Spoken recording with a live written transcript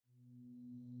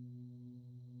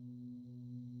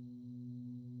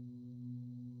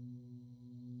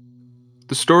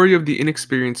The Story of the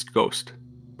Inexperienced Ghost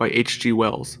by H.G.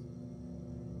 Wells.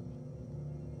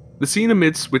 The scene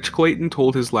amidst which Clayton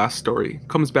told his last story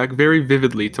comes back very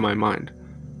vividly to my mind.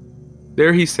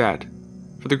 There he sat,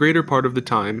 for the greater part of the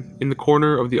time, in the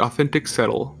corner of the authentic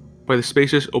settle by the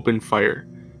spacious open fire,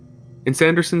 and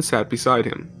Sanderson sat beside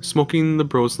him, smoking the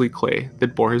Broseley clay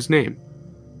that bore his name.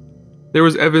 There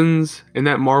was Evans, and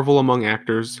that marvel among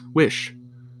actors, Wish,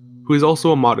 who is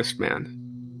also a modest man.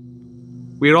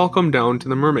 We had all come down to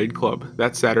the Mermaid Club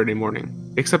that Saturday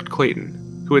morning, except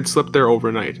Clayton, who had slept there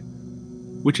overnight,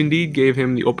 which indeed gave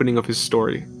him the opening of his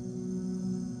story.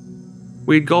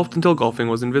 We had golfed until golfing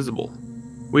was invisible.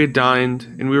 We had dined,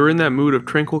 and we were in that mood of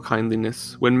tranquil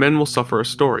kindliness when men will suffer a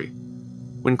story.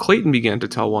 When Clayton began to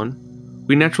tell one,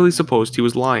 we naturally supposed he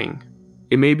was lying.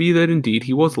 It may be that indeed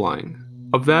he was lying.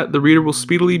 Of that the reader will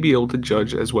speedily be able to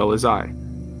judge as well as I.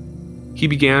 He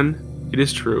began, it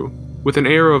is true, with an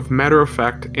air of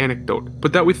matter-of-fact anecdote,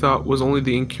 but that we thought was only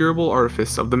the incurable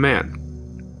artifice of the man.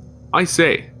 "I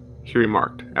say," he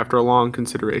remarked, after a long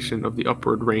consideration of the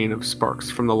upward rain of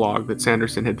sparks from the log that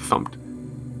Sanderson had thumped.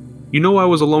 "You know I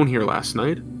was alone here last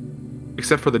night?"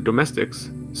 "Except for the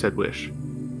domestics," said Wish.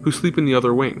 "Who sleep in the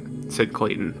other wing," said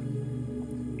Clayton.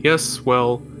 "Yes,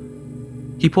 well..."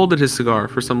 He pulled at his cigar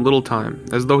for some little time,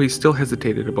 as though he still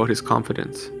hesitated about his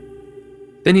confidence.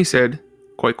 Then he said,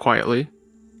 quite quietly,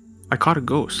 "I caught a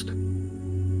ghost."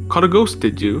 "Caught a ghost,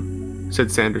 did you?" said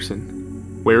Sanderson.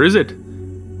 "Where is it?"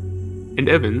 And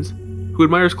Evans, who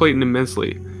admires Clayton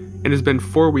immensely, and has been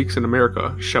 4 weeks in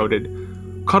America, shouted,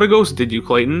 "Caught a ghost, did you,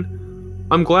 Clayton?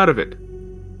 I'm glad of it.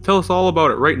 Tell us all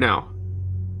about it right now."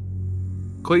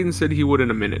 Clayton said he would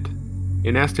in a minute,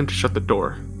 and asked him to shut the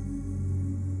door.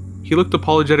 He looked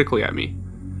apologetically at me.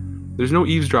 There's no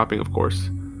eavesdropping, of course,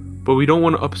 but we don't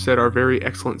want to upset our very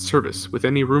excellent service with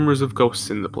any rumors of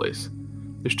ghosts in the place.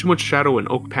 There's too much shadow and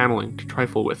oak paneling to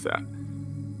trifle with that.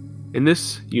 And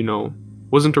this, you know,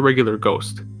 wasn't a regular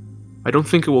ghost. I don't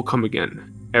think it will come again,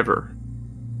 ever."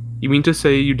 "You mean to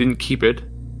say you didn't keep it?"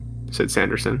 said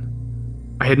Sanderson.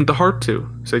 "I hadn't the heart to,"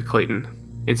 said Clayton,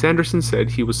 and Sanderson said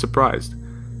he was surprised.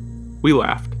 We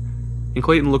laughed, and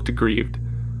Clayton looked aggrieved.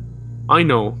 "I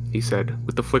know," he said,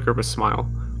 with the flicker of a smile,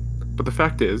 "but the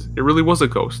fact is, it really was a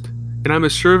ghost, and I'm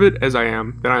as sure of it as I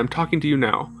am that I am talking to you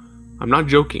now. I'm not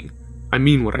joking. I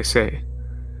mean what I say."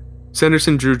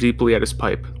 Sanderson drew deeply at his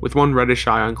pipe, with one reddish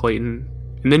eye on Clayton,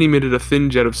 and then emitted a thin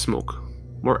jet of smoke,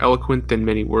 more eloquent than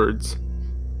many words.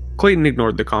 Clayton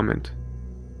ignored the comment.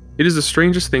 "It is the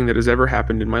strangest thing that has ever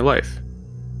happened in my life.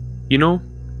 You know,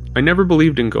 I never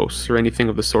believed in ghosts or anything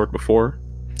of the sort before.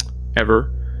 Ever.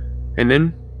 And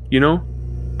then, you know,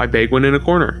 I bag one in a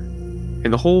corner,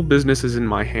 and the whole business is in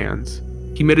my hands."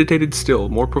 He meditated still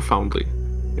more profoundly,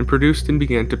 and produced and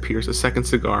began to pierce a second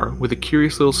cigar with a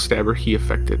curious little stabber he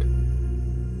affected.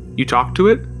 "You talked to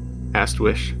it?" asked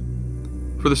Wish.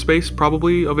 "For the space,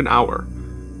 probably, of an hour.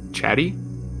 Chatty?"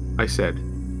 I said,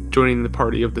 joining the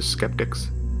party of the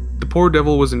skeptics. "The poor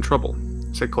devil was in trouble,"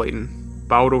 said Clayton,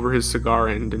 bowed over his cigar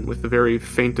end and with the very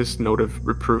faintest note of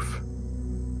reproof.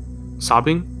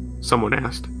 "Sobbing?" someone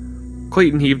asked.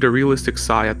 Clayton heaved a realistic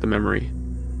sigh at the memory.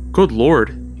 "Good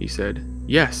Lord," he said,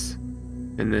 "yes."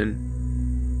 And then,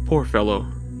 "Poor fellow,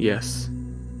 yes."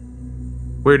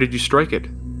 "Where did you strike it?"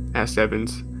 asked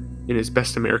Evans, in his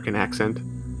best American accent.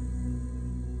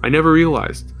 "I never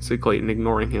realized," said Clayton,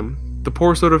 ignoring him, "the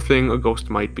poor sort of thing a ghost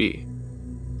might be."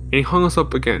 And he hung us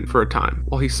up again for a time,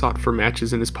 while he sought for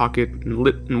matches in his pocket and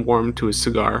lit and warmed to his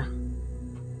cigar.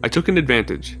 "I took an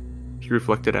advantage," he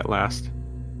reflected at last.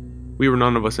 We were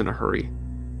none of us in a hurry.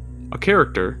 "A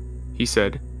character," he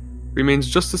said, "remains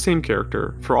just the same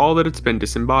character for all that it's been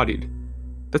disembodied.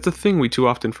 That's a thing we too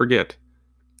often forget.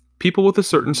 People with a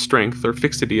certain strength or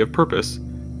fixity of purpose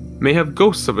may have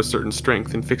ghosts of a certain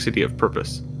strength and fixity of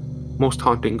purpose. Most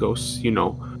haunting ghosts, you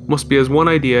know, must be as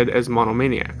one-idead as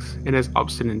monomaniacs, and as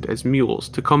obstinate as mules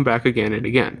to come back again and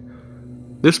again.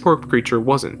 This poor creature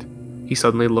wasn't." He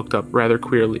suddenly looked up rather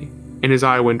queerly, and his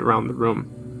eye went round the room.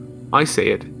 "I say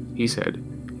it," he said,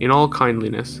 in all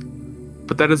kindliness,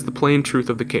 "but that is the plain truth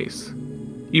of the case.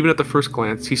 Even at the first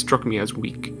glance he struck me as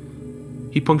weak."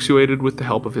 He punctuated with the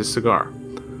help of his cigar.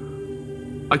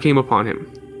 "I came upon him,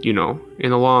 you know,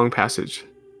 in the long passage.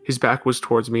 His back was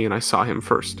towards me and I saw him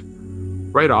first.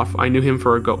 Right off, I knew him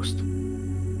for a ghost.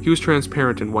 He was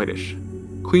transparent and whitish.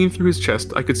 Clean through his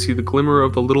chest I could see the glimmer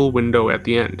of the little window at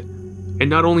the end, and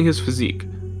not only his physique,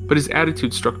 but his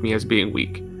attitude struck me as being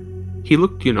weak. He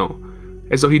looked, you know,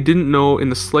 as though he didn't know in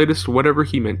the slightest whatever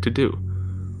he meant to do.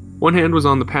 One hand was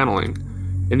on the paneling,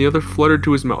 and the other fluttered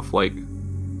to his mouth like,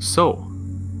 so."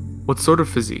 "What sort of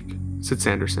physique?" said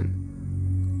Sanderson.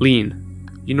 "Lean,"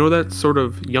 You know that sort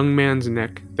of young man's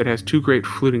neck that has two great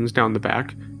flutings down the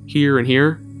back, here and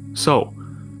here? So,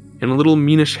 and a little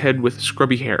meanish head with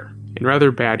scrubby hair, and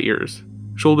rather bad ears,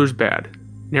 shoulders bad,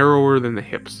 narrower than the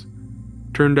hips,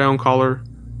 turned down collar,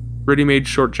 ready-made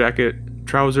short jacket,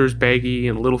 trousers baggy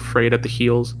and a little frayed at the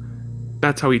heels.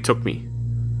 That's how he took me.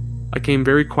 I came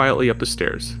very quietly up the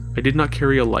stairs. I did not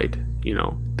carry a light, you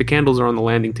know. The candles are on the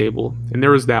landing table, and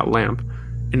there was that lamp,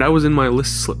 and I was in my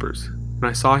list slippers, and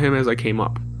I saw him as I came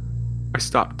up. I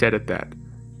stopped dead at that,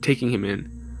 taking him in.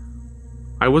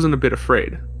 I wasn't a bit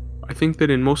afraid. I think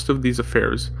that in most of these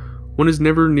affairs, one is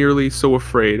never nearly so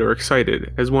afraid or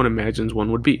excited as one imagines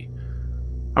one would be.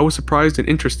 I was surprised and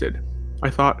interested. I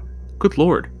thought, good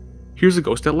Lord, here's a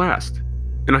ghost at last.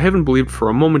 And I haven't believed for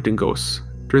a moment in ghosts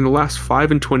during the last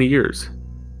 25 years.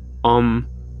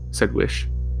 Said Wish.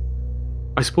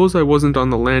 I suppose I wasn't on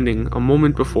the landing a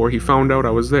moment before he found out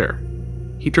I was there.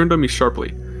 He turned on me sharply,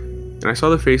 and I saw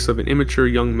the face of an immature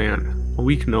young man, a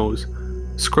weak nose,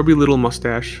 scrubby little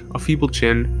mustache, a feeble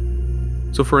chin.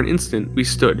 So for an instant we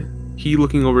stood, he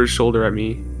looking over his shoulder at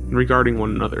me and regarding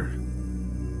one another.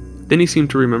 Then he seemed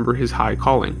to remember his high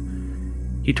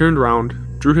calling. He turned round,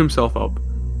 drew himself up,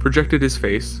 projected his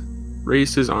face,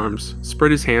 raised his arms, spread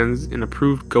his hands in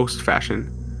approved ghost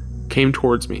fashion, came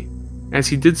towards me. As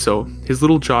he did so, his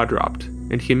little jaw dropped,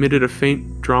 and he emitted a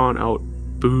faint, drawn-out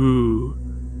boo.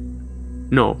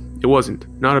 No, it wasn't.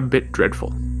 Not a bit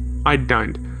dreadful. I'd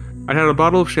dined. I'd had a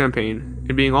bottle of champagne,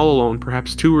 and being all alone,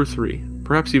 perhaps 2 or 3,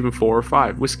 perhaps even 4 or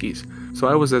 5 whiskeys, so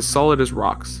I was as solid as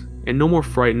rocks, and no more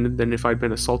frightened than if I'd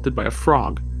been assaulted by a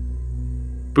frog.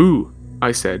 Boo,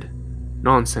 I said.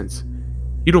 Nonsense.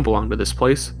 You don't belong to this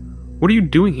place. What are you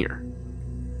doing here?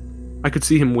 I could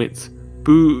see him wince.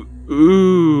 Boo,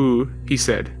 ooh, he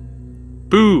said.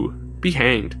 Boo, be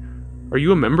hanged. Are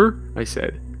you a member? I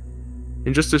said.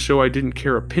 And just to show I didn't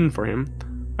care a pin for him,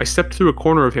 I stepped through a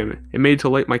corner of him and made to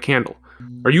light my candle.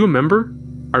 Are you a member?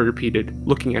 I repeated,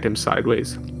 looking at him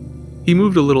sideways. He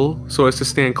moved a little so as to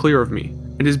stand clear of me,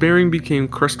 and his bearing became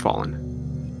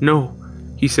crestfallen. No,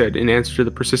 he said in answer to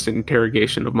the persistent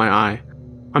interrogation of my eye.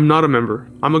 I'm not a member.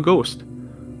 I'm a ghost.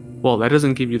 Well, that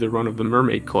doesn't give you the run of the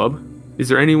Mermaid Club. Is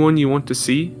there anyone you want to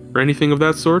see, or anything of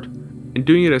that sort? And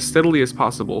doing it as steadily as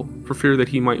possible, for fear that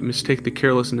he might mistake the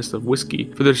carelessness of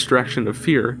whiskey for the distraction of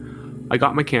fear, I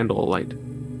got my candle alight.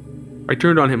 I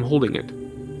turned on him holding it.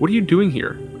 What are you doing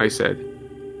here? I said.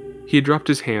 He had dropped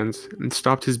his hands and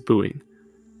stopped his booing.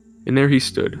 And there he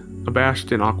stood,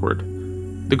 abashed and awkward,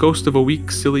 the ghost of a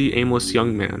weak, silly, aimless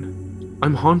young man.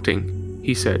 I'm haunting,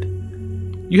 he said.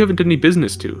 You haven't any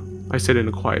business to, I said in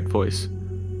a quiet voice.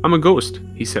 I'm a ghost,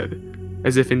 he said,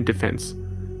 as if in defense.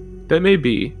 That may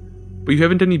be, but you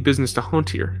haven't any business to haunt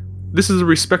here. This is a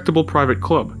respectable private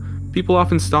club. People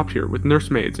often stop here with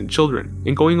nursemaids and children,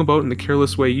 and going about in the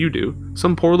careless way you do,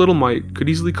 some poor little mite could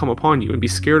easily come upon you and be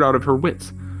scared out of her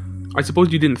wits. I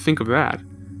suppose you didn't think of that.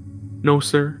 No,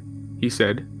 sir, he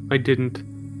said. I didn't.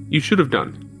 You should have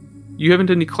done. You haven't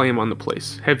any claim on the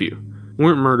place, have you?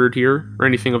 Weren't murdered here, or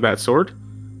anything of that sort?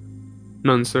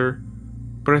 None, sir.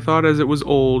 But I thought as it was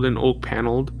old and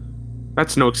oak-paneled.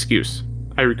 That's no excuse.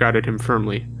 I regarded him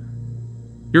firmly.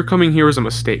 Your coming here is a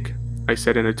mistake, I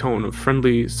said in a tone of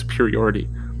friendly superiority.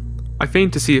 I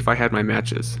feigned to see if I had my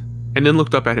matches, and then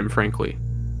looked up at him frankly.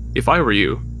 If I were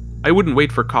you, I wouldn't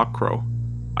wait for cockcrow.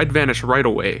 I'd vanish right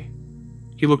away.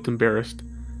 He looked embarrassed.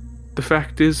 The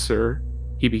fact is, sir,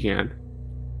 he began.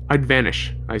 I'd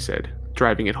vanish, I said,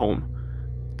 driving it home.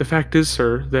 The fact is,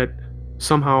 sir, that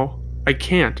somehow I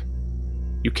can't.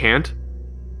 You can't?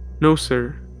 No,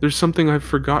 sir. There's something I've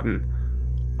forgotten.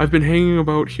 I've been hanging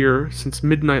about here since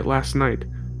midnight last night,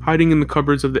 hiding in the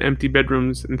cupboards of the empty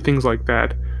bedrooms and things like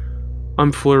that.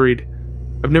 I'm flurried.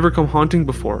 I've never come haunting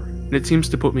before, and it seems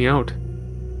to put me out.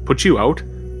 Put you out?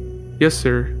 Yes,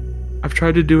 sir. I've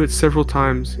tried to do it several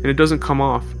times, and it doesn't come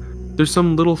off. There's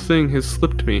some little thing has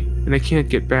slipped me, and I can't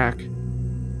get back.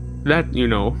 That, you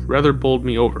know, rather bowled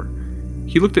me over.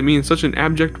 He looked at me in such an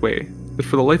abject way that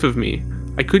for the life of me,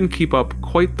 I couldn't keep up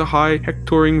quite the high,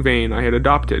 hectoring vein I had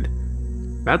adopted.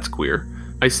 That's queer,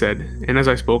 I said, and as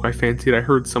I spoke I fancied I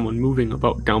heard someone moving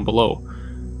about down below.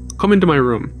 Come into my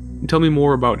room, and tell me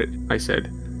more about it, I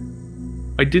said.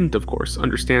 I didn't, of course,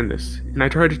 understand this, and I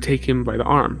tried to take him by the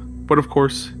arm, but of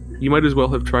course, you might as well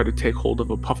have tried to take hold of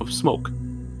a puff of smoke.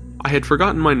 I had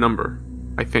forgotten my number,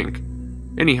 I think.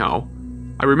 Anyhow,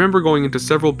 I remember going into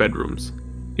several bedrooms.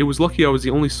 It was lucky I was the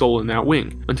only soul in that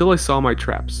wing, until I saw my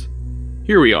traps.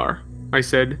 Here we are, I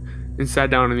said, and sat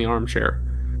down in the armchair.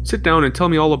 Sit down and tell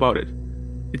me all about it.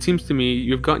 It seems to me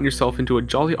you have gotten yourself into a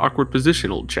jolly awkward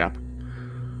position, old chap.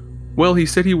 Well, he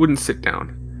said he wouldn't sit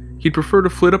down. He'd prefer to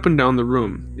flit up and down the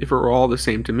room if it were all the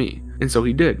same to me, and so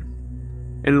he did.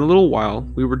 And in a little while,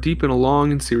 we were deep in a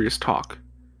long and serious talk.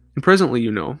 And presently,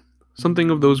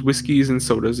 something of those whiskeys and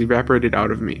sodas evaporated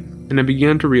out of me, and I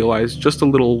began to realize just a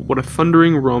little what a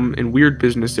thundering rum and weird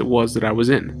business it was that I was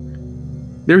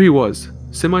in. There he was,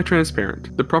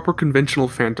 semi-transparent, the proper conventional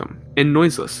phantom, and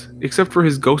noiseless, except for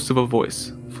his ghost of a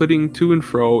voice, flitting to and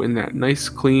fro in that nice,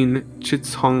 clean,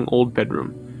 chintz-hung old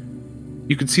bedroom.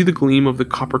 You could see the gleam of the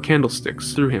copper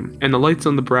candlesticks through him, and the lights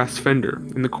on the brass fender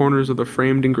in the corners of the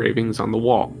framed engravings on the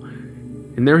wall.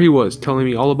 And there he was, telling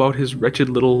me all about his wretched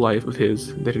little life of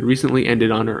his that had recently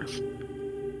ended on Earth.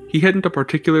 He hadn't a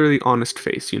particularly honest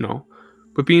face,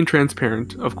 but being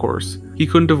transparent, of course, he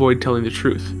couldn't avoid telling the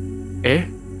truth. Eh?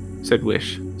 Said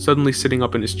Wish, suddenly sitting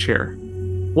up in his chair.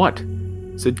 What?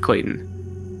 Said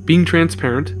Clayton. Being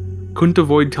transparent? Couldn't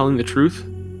avoid telling the truth?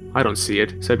 I don't see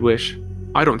it, said Wish.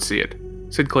 I don't see it,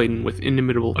 said Clayton with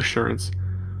inimitable assurance.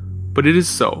 But it is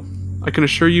so. I can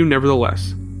assure you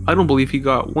nevertheless. I don't believe he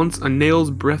got once a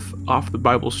nail's breadth off the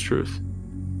Bible's truth.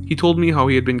 He told me how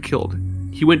he had been killed.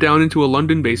 He went down into a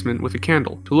London basement with a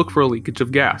candle to look for a leakage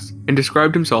of gas, and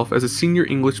described himself as a senior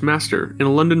English master in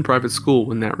a London private school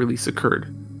when that release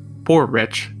occurred. Poor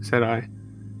wretch, said I.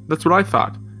 That's what I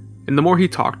thought, and the more he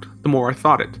talked, the more I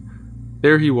thought it.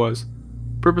 There he was,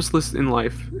 purposeless in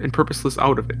life and purposeless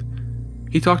out of it.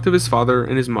 He talked of his father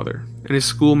and his mother, and his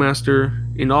schoolmaster,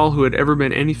 and all who had ever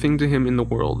been anything to him in the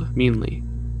world, meanly.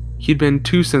 He'd been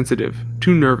too sensitive,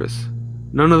 too nervous.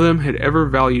 None of them had ever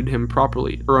valued him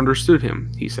properly or understood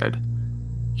him, he said.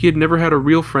 He had never had a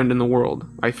real friend in the world,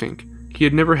 I think. He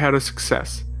had never had a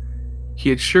success. He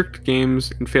had shirked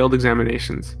games and failed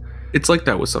examinations. It's like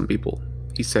that with some people,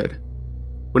 he said.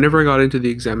 Whenever I got into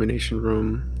the examination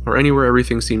room, or anywhere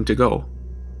everything seemed to go.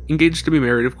 Engaged to be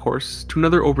married, of course, to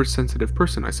another oversensitive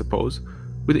person, I suppose,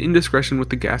 with indiscretion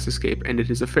with the gas escape ended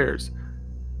his affairs.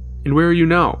 And where are you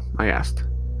now? I asked.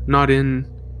 Not in...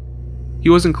 He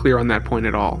wasn't clear on that point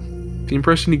at all. The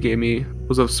impression he gave me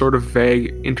was of sort of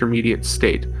vague, intermediate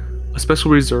state, a special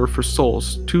reserve for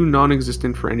souls too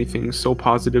non-existent for anything so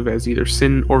positive as either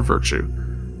sin or virtue.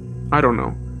 I don't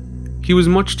know. He was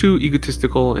much too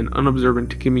egotistical and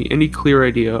unobservant to give me any clear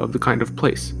idea of the kind of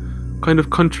place, kind of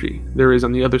country there is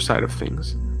on the other side of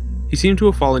things. He seemed to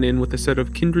have fallen in with a set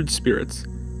of kindred spirits,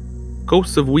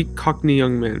 ghosts of weak Cockney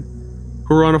young men,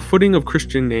 who were on a footing of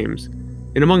Christian names,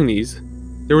 and among these,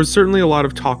 there was certainly a lot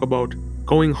of talk about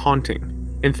going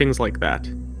haunting and things like that.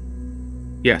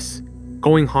 Yes,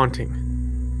 going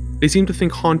haunting. They seemed to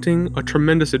think haunting a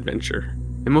tremendous adventure,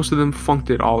 and most of them funked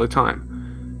it all the time.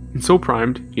 And so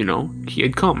primed, he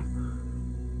had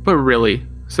come. But really,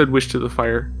 said Wish to the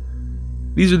fire.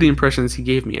 These are the impressions he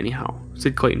gave me anyhow,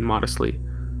 said Clayton modestly.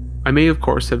 I may of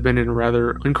course have been in a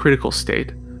rather uncritical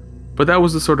state, but that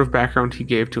was the sort of background he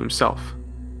gave to himself.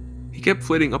 He kept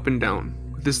flitting up and down,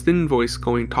 with his thin voice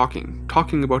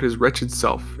talking about his wretched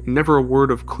self, and never a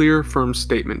word of clear, firm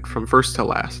statement from first to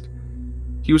last.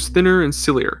 He was thinner and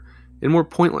sillier, and more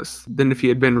pointless than if he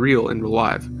had been real and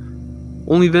alive.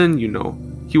 Only then,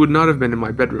 he would not have been in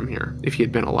my bedroom here, if he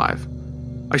had been alive.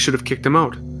 I should have kicked him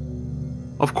out.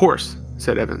 Of course,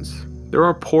 said Evans. There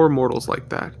are poor mortals like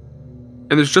that.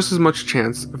 And there's just as much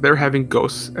chance of their having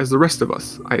ghosts as the rest of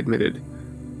us, I admitted.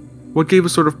 What gave a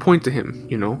sort of point to him,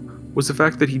 was the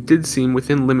fact that he did seem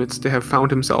within limits to have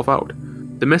found himself out.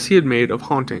 The mess he had made of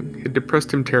haunting had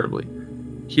depressed him terribly.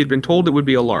 He had been told it would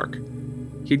be a lark.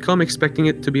 He had come expecting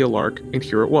it to be a lark, and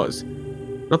here it was.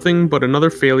 Nothing but another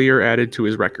failure added to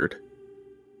his record.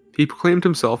 He proclaimed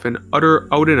himself an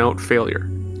utter out-and-out failure.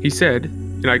 He said,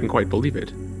 and I can quite believe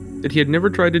it, that he had never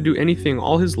tried to do anything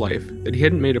all his life that he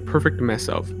hadn't made a perfect mess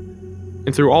of.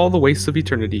 And through all the wastes of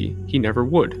eternity, he never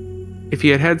would. If he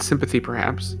had had sympathy,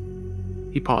 perhaps.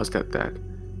 He paused at that,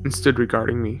 and stood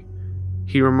regarding me.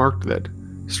 He remarked that,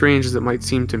 strange as it might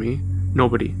seem to me,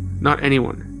 nobody, not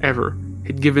anyone, ever,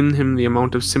 had given him the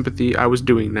amount of sympathy I was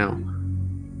doing now.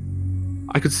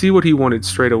 I could see what he wanted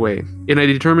straight away, and I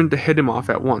determined to head him off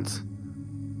at once.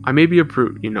 I may be a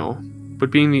brute,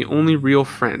 but being the only real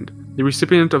friend, the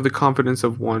recipient of the confidence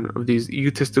of one of these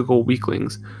egotistical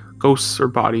weaklings, ghosts or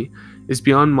body, is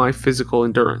beyond my physical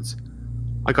endurance.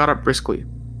 I got up briskly.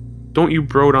 Don't you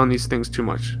brood on these things too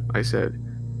much, I said.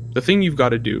 The thing you've got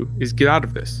to do is get out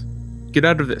of this. Get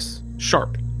out of this.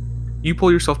 Sharp. You pull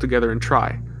yourself together and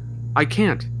try. I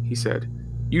can't, he said.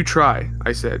 You try,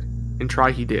 I said, and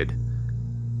try he did.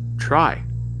 Try,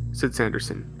 said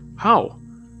Sanderson. How?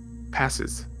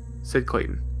 Passes, said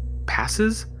Clayton.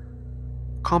 Passes?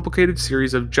 Complicated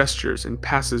series of gestures and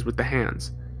passes with the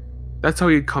hands. That's how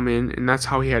he'd come in, and that's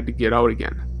how he had to get out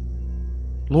again.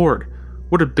 Lord,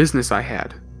 what a business I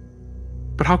had.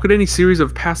 But how could any series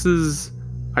of passes...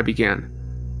 I began.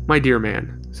 My dear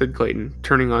man, said Clayton,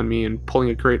 turning on me and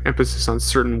pulling a great emphasis on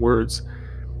certain words.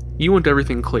 You want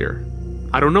everything clear.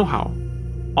 I don't know how.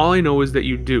 All I know is that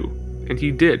you do, and he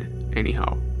did,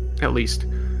 anyhow. At least.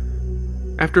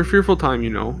 After a fearful time,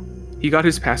 he got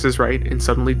his passes right and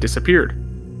suddenly disappeared.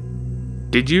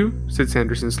 Did you, said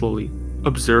Sanderson slowly,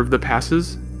 observe the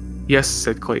passes? Yes,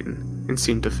 said Clayton, and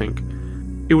seemed to think.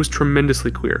 It was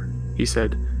tremendously queer, he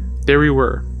said. There we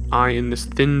were, I and this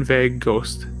thin, vague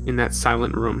ghost, in that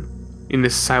silent room, in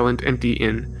this silent, empty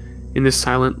inn, in this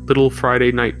silent little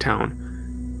Friday night town.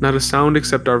 Not a sound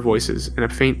except our voices and a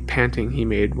faint panting he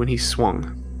made when he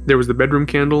swung. There was the bedroom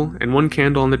candle and one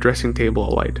candle on the dressing table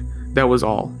alight. That was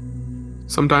all.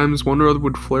 Sometimes one or other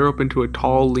would flare up into a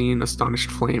tall, lean, astonished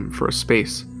flame for a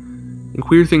space. And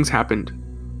queer things happened.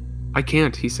 I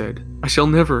can't, he said. I shall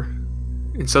never.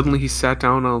 And suddenly he sat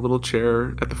down on a little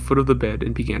chair at the foot of the bed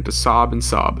and began to sob and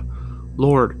sob.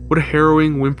 Lord, what a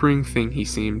harrowing, whimpering thing he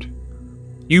seemed.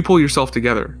 You pull yourself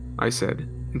together, I said,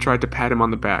 and tried to pat him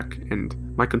on the back, and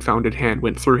my confounded hand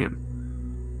went through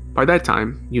him. By that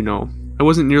time, I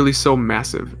wasn't nearly so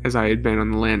massive as I had been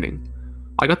on the landing.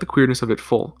 I got the queerness of it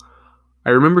full.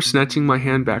 I remember snatching my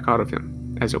hand back out of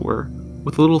him, as it were,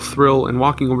 with a little thrill and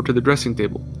walking over to the dressing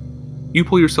table. You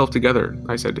pull yourself together,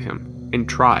 I said to him, and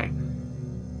try.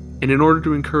 And in order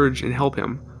to encourage and help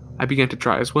him, I began to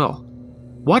try as well.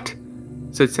 What?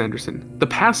 Said Sanderson. The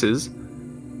passes?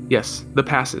 Yes, the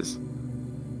passes.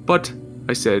 But,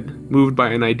 I said, moved by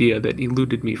an idea that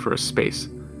eluded me for a space.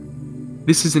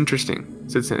 This is interesting,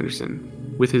 said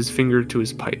Sanderson, with his finger to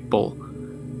his pipe bowl.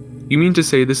 You mean to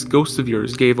say this ghost of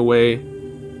yours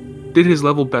did his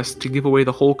level best to give away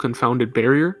the whole confounded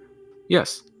barrier?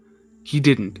 Yes. He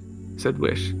didn't, said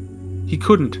Wish. He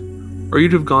couldn't, or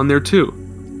you'd have gone there too.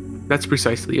 That's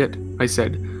precisely it, I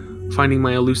said, finding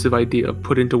my elusive idea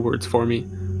put into words for me.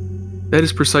 That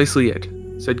is precisely it,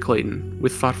 said Clayton,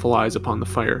 with thoughtful eyes upon the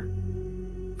fire.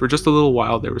 For just a little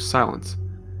while there was silence.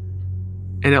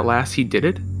 And at last he did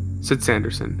it? Said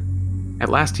Sanderson. At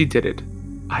last he did it.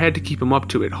 I had to keep him up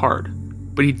to it hard,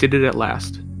 but he did it at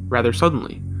last, rather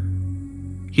suddenly.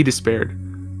 He despaired.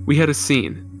 We had a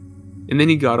scene, and then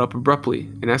he got up abruptly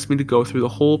and asked me to go through the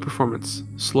whole performance,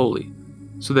 slowly,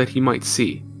 so that he might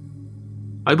see.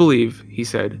 I believe, he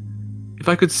said, if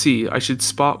I could see, I should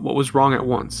spot what was wrong at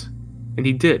once. And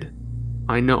he did.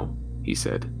 I know, he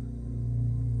said.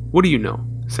 What do you know?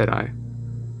 Said I.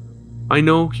 I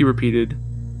know, he repeated.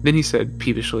 Then he said,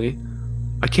 peevishly,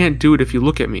 I can't do it if you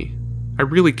look at me. I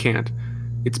really can't.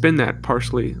 It's been that,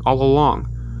 partially, all along.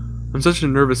 I'm such a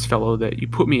nervous fellow that you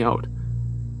put me out.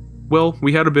 Well,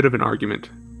 we had a bit of an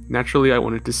argument. Naturally, I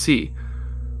wanted to see.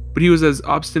 But he was as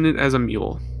obstinate as a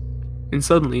mule. And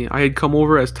suddenly, I had come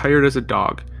over as tired as a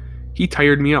dog. He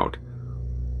tired me out.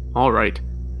 All right,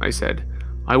 I said.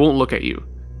 I won't look at you,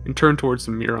 and turned towards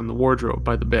the mirror on the wardrobe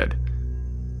by the bed.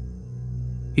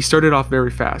 He started off very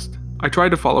fast. I tried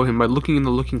to follow him by looking in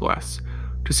the looking-glass,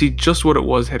 to see just what it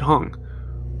was had hung.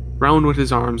 Round went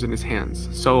his arms and his hands,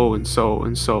 so and so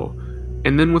and so,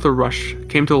 and then with a rush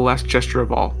came to the last gesture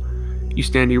of all. You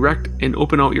stand erect and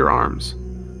open out your arms.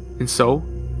 And so,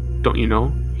 don't you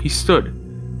know, he stood.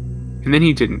 And then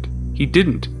he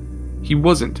didn't. He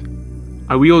wasn't.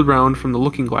 I wheeled round from the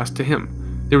looking-glass to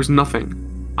him. There was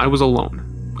nothing. I was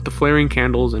alone, with the flaring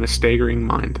candles and a staggering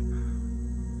mind.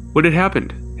 What had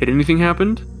happened? Had anything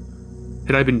happened?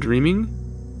 Had I been dreaming?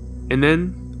 And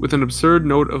then, with an absurd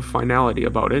note of finality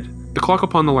about it, the clock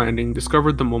upon the landing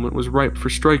discovered the moment was ripe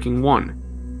for striking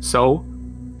 1. So,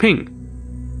 ping!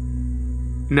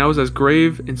 And I was as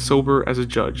grave and sober as a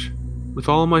judge, with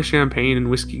all my champagne and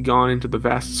whiskey gone into the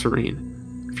vast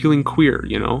serene, feeling queer,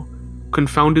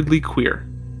 confoundedly queer.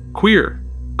 Queer!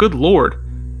 Good Lord!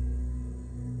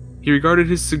 He regarded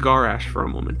his cigar ash for a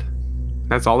moment.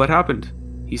 That's all that happened,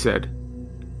 he said.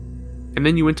 And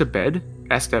then you went to bed?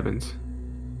 Asked Evans.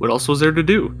 What else was there to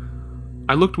do?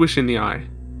 I looked Wish in the eye.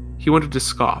 He wanted to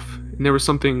scoff, and there was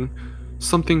something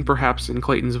perhaps in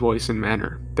Clayton's voice and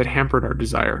manner that hampered our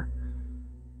desire.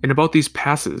 And about these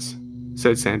passes,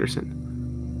 said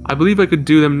Sanderson. I believe I could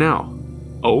do them now.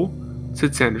 Oh?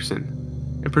 Said Sanderson,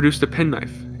 and produced a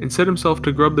penknife, and set himself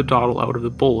to grub the dottle out of the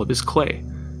bowl of his clay.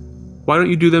 Why don't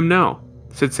you do them now?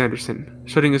 Said Sanderson,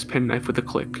 shutting his penknife with a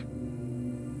click.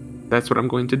 That's what I'm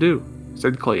going to do,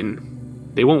 said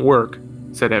Clayton. They won't work,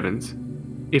 said Evans.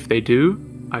 If they do,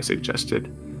 I suggested.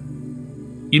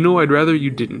 I'd rather you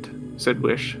didn't, said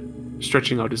Wish,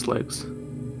 stretching out his legs.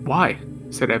 Why?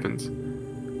 Said Evans.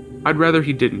 I'd rather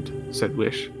he didn't, said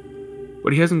Wish.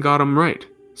 But he hasn't got 'em right,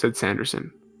 said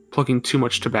Sanderson, plucking too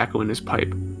much tobacco in his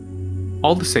pipe.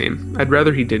 All the same, I'd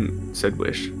rather he didn't, said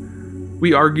Wish.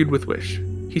 We argued with Wish.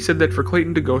 He said that for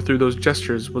Clayton to go through those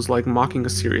gestures was like mocking a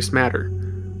serious matter.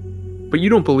 But you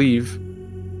don't believe,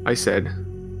 I said.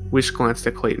 Wish glanced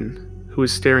at Clayton, who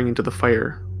was staring into the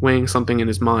fire, weighing something in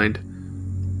his mind.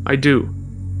 I do.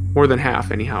 More than half,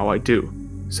 anyhow, I do,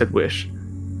 said Wish.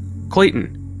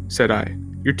 Clayton, said I,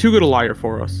 you're too good a liar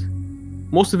for us.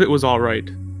 Most of it was all right,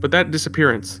 but that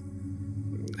disappearance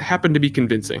happened to be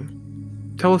convincing.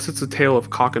 Tell us it's a tale of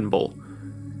cock and bull.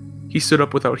 He stood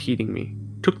up without heeding me,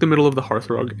 took the middle of the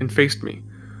hearthrug, and faced me.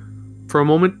 For a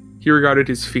moment, he regarded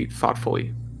his feet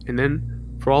thoughtfully, and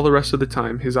then, for all the rest of the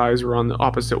time, his eyes were on the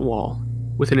opposite wall,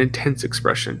 with an intense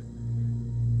expression.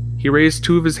 He raised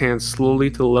two of his hands slowly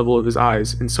to the level of his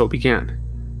eyes, and so began.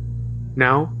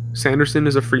 Now, Sanderson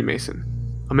is a Freemason,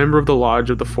 a member of the Lodge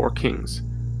of the Four Kings,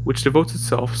 which devotes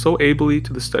itself so ably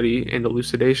to the study and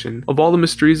elucidation of all the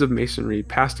mysteries of Masonry,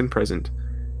 past and present,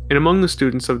 and among the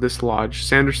students of this lodge,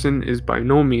 Sanderson is by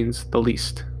no means the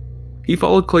least. He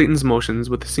followed Clayton's motions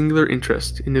with a singular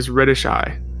interest in his reddish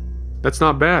eye. That's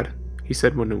not bad, he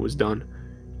said when it was done.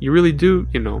 You really do,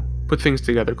 put things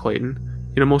together,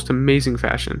 Clayton, in a most amazing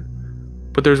fashion.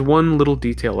 But there's one little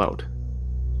detail out.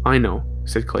 I know,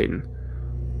 said Clayton.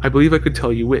 I believe I could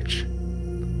tell you which.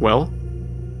 Well?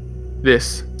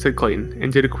 This, said Clayton,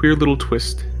 and did a queer little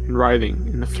twist and writhing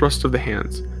in the thrust of the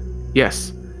hands.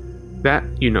 Yes, that,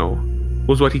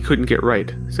 was what he couldn't get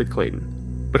right, said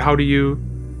Clayton. But how do you...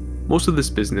 Most of this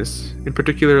business, and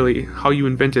particularly how you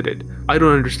invented it, I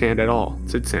don't understand at all,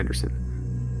 said Sanderson.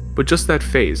 But just that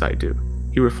phase I do,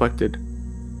 he reflected.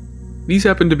 These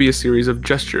happen to be a series of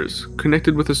gestures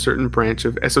connected with a certain branch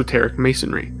of esoteric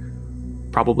masonry.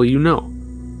 Probably you know.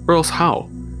 Or else how?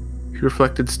 He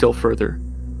reflected still further.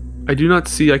 I do not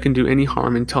see I can do any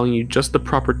harm in telling you just the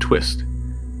proper twist.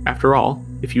 After all,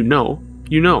 if you know,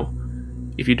 you know.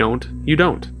 If you don't, you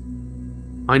don't.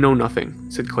 I know nothing,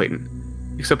 said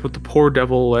Clayton, except what the poor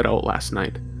devil let out last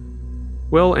night.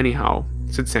 Well, anyhow,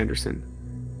 said Sanderson,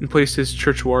 and placed his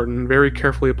churchwarden very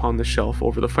carefully upon the shelf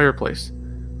over the fireplace.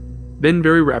 Then,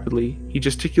 very rapidly, he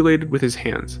gesticulated with his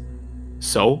hands.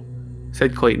 So?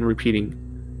 Said Clayton,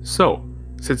 repeating. So,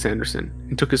 said Sanderson,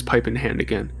 and took his pipe in hand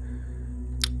again.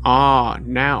 Ah,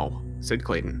 now, said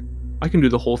Clayton. I can do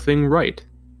the whole thing right.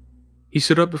 He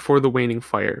stood up before the waning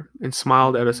fire and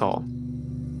smiled at us all.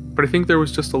 But I think there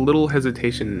was just a little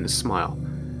hesitation in his smile.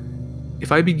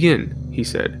 If I begin, he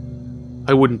said.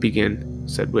 I wouldn't begin,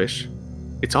 said Wish.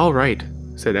 It's all right,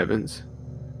 said Evans.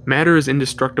 Matter is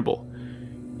indestructible.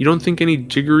 You don't think any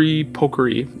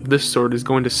jiggery-pokery of this sort is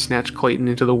going to snatch Clayton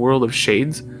into the world of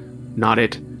shades? Not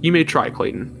it. You may try,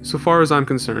 Clayton, so far as I'm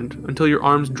concerned, until your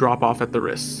arms drop off at the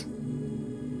wrists.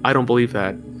 I don't believe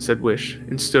that, said Wish,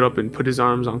 and stood up and put his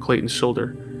arms on Clayton's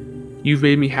shoulder. You've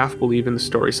made me half believe in the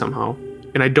story somehow,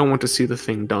 and I don't want to see the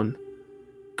thing done.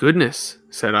 Goodness,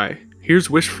 said I, here's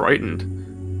Wish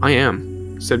frightened. I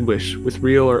am, said Wish, with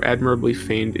real or admirably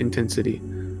feigned intensity.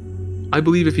 I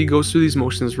believe if he goes through these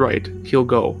motions right, he'll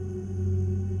go.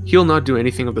 He'll not do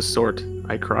anything of the sort,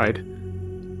 I cried.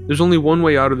 There's only one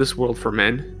way out of this world for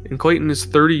men, and Clayton is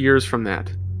 30 years from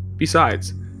that.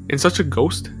 Besides, in such a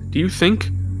ghost, do you think...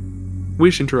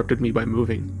 Wish interrupted me by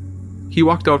moving. He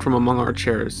walked out from among our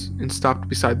chairs, and stopped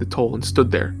beside the toll and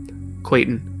stood there.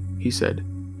 Clayton, he said,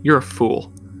 you're a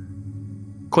fool.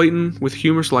 Clayton, with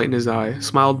humorous light in his eye,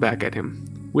 smiled back at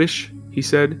him. Wish, he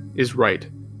said, is right,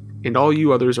 and all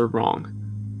you others are wrong.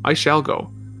 I shall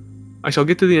go. I shall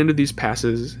get to the end of these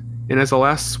passes, and as the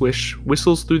last swish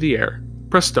whistles through the air,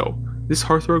 presto, this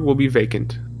hearthrug will be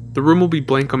vacant. The room will be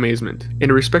blank amazement, and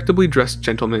a respectably dressed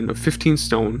gentleman of 15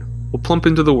 stone will plump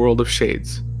into the world of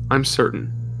shades. I'm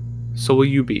certain. So will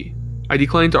you be. I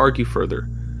decline to argue further.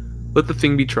 Let the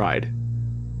thing be tried.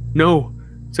 No,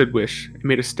 said Wish, and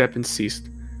made a step and ceased.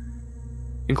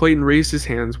 And Clayton raised his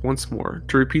hands once more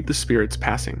to repeat the spirit's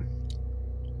passing.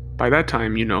 By that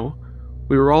time,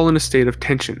 we were all in a state of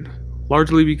tension,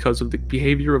 largely because of the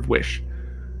behavior of Wish.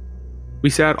 We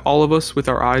sat all of us with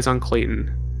our eyes on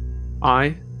Clayton.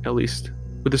 I, at least,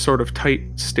 with a sort of tight,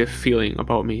 stiff feeling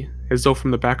about me, as though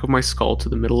from the back of my skull to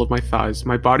the middle of my thighs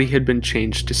my body had been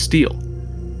changed to steel.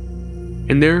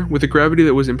 And there, with a gravity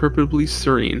that was imperturbably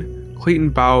serene,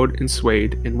 Clayton bowed and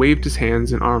swayed and waved his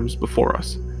hands and arms before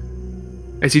us.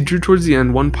 As he drew towards the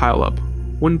end, one pile-up,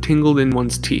 one tingled in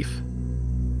one's teeth.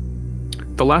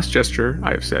 The last gesture,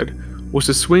 I have said, was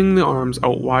to swing the arms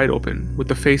out wide open, with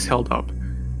the face held up,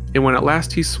 and when at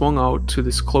last he swung out to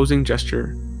this closing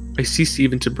gesture, I ceased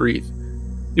even to breathe.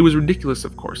 It was ridiculous,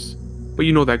 of course, but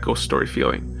you know that ghost story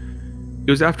feeling.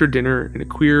 It was after dinner in a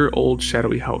queer, old,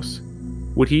 shadowy house.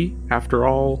 Would he, after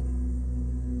all...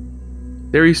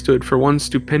 There he stood for one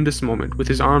stupendous moment, with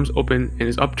his arms open and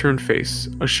his upturned face,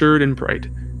 assured and bright,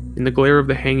 in the glare of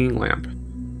the hanging lamp.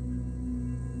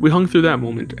 We hung through that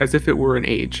moment as if it were an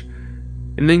age,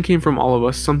 and then came from all of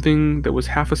us something that was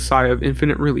half a sigh of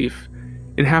infinite relief,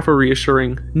 and half a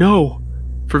reassuring, "No!"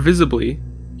 For visibly,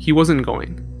 he wasn't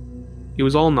going. It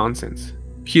was all nonsense.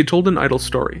 He had told an idle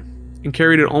story, and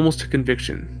carried it almost to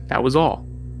conviction, that was all.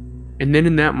 And then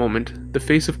in that moment, the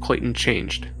face of Clayton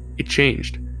changed. It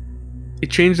changed. It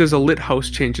changed as a lit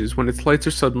house changes when its lights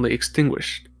are suddenly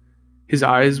extinguished. His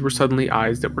eyes were suddenly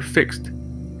eyes that were fixed.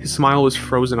 His smile was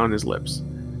frozen on his lips.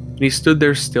 And he stood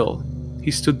there still. He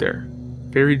stood there,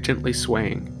 very gently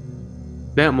swaying.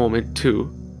 That moment,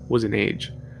 too, was an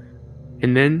age.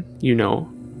 And then,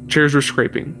 chairs were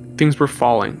scraping, things were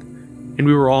falling, and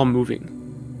we were all moving.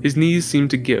 His knees seemed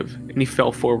to give, and he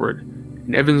fell forward,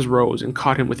 and Evans rose and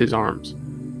caught him with his arms.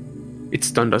 It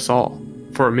stunned us all.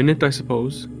 For a minute, I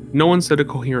suppose. No one said a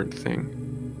coherent thing.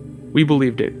 We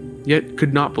believed it, yet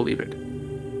could not believe it.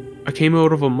 I came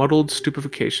out of a muddled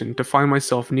stupefaction to find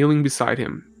myself kneeling beside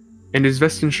him, and his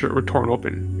vest and shirt were torn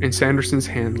open, and Sanderson's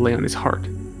hand lay on his heart.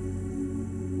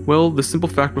 Well, the simple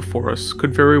fact before us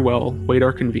could very well wait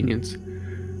our convenience.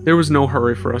 There was no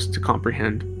hurry for us to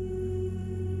comprehend.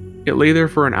 It lay there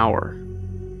for an hour.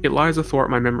 It lies athwart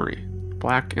my memory,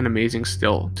 black and amazing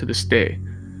still, to this day.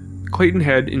 Clayton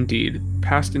had, indeed,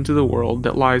 passed into the world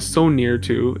that lies so near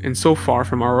to and so far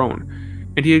from our own,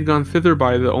 and he had gone thither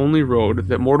by the only road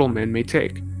that mortal men may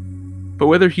take. But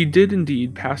whether he did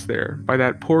indeed pass there by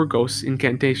that poor ghost's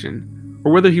incantation,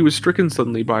 or whether he was stricken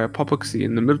suddenly by apoplexy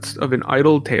in the midst of an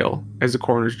idle tale, as the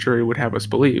coroner's jury would have us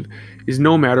believe, is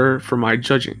no matter for my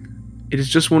judging. It is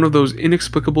just one of those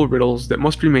inexplicable riddles that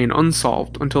must remain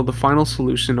unsolved until the final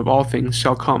solution of all things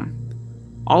shall come.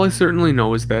 All I certainly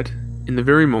know is that, in the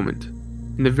very moment,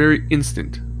 in the very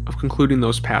instant of concluding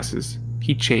those passes,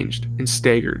 he changed and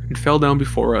staggered and fell down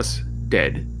before us,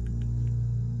 dead.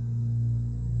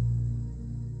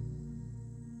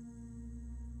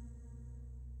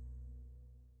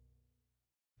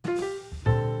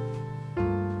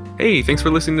 Hey, thanks for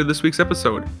listening to this week's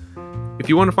episode. If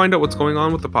you want to find out what's going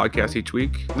on with the podcast each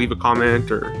week, leave a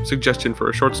comment or suggestion for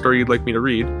a short story you'd like me to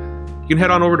read, you can head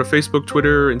on over to Facebook,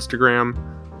 Twitter, Instagram.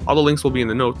 All the links will be in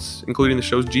the notes, including the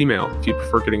show's Gmail, if you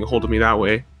prefer getting a hold of me that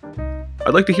way.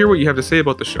 I'd like to hear what you have to say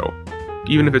about the show,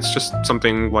 even if it's just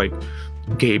something like,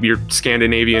 "Gabe, your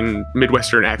Scandinavian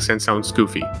Midwestern accent sounds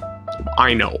goofy."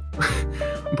 I know,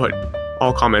 but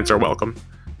all comments are welcome.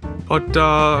 But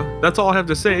that's all I have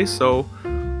to say, so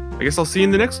I guess I'll see you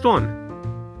in the next one.